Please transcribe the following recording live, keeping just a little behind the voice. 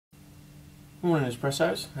Morning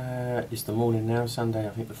Espressos. It's the morning now, Sunday,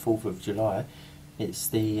 I think the 4th of July. It's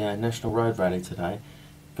the National Road Rally today.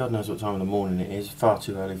 God knows what time of the morning it is, far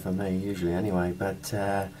too early for me usually anyway, but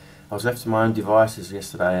I was left to my own devices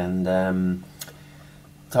yesterday and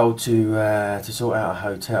told to sort out a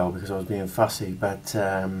hotel because I was being fussy, but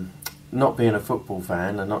not being a football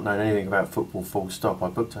fan and not knowing anything about football full stop, I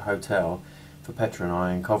booked a hotel for Petra and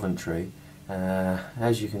I in Coventry.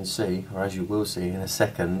 As you can see, or as you will see in a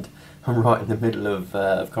second, I'm right in the middle of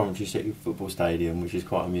Coventry City Football Stadium, which is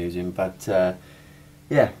quite amusing. But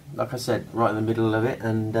yeah, like I said, right in the middle of it,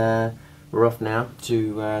 and we're off now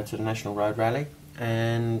to the National Road Rally,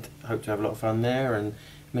 and hope to have a lot of fun there and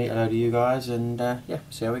meet a load of you guys, and yeah,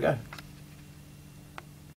 see how we go.